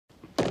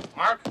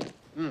Mark?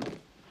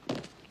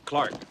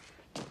 Clark.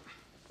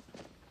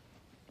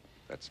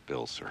 That's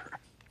Bill, sir.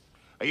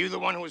 Are you the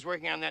one who was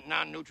working on that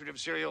non-nutritive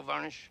cereal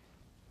varnish?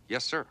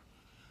 Yes, sir.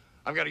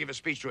 I've got to give a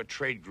speech to a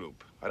trade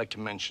group. I'd like to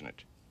mention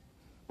it.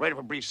 Write up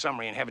a brief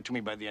summary and have it to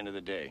me by the end of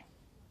the day.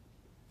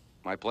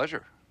 My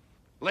pleasure.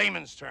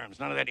 Layman's terms,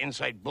 none of that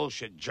inside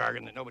bullshit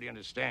jargon that nobody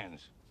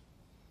understands.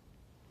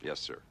 Yes,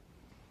 sir.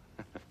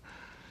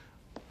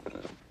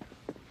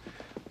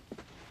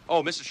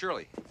 Oh, Mrs.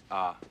 Shirley,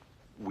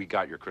 we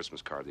got your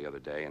Christmas card the other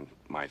day, and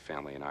my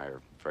family and I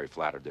are very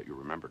flattered that you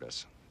remembered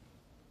us.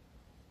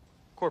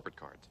 Corporate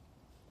cards.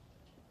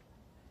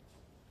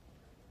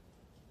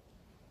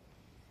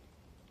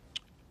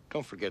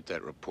 Don't forget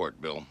that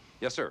report, Bill.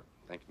 Yes, sir.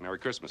 Thank you. Merry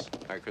Christmas.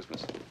 Merry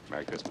Christmas.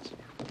 Merry Christmas.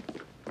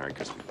 Merry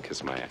Christmas.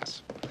 Kiss my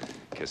ass.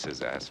 Kiss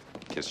his ass.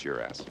 Kiss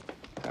your ass.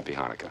 Happy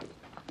Hanukkah.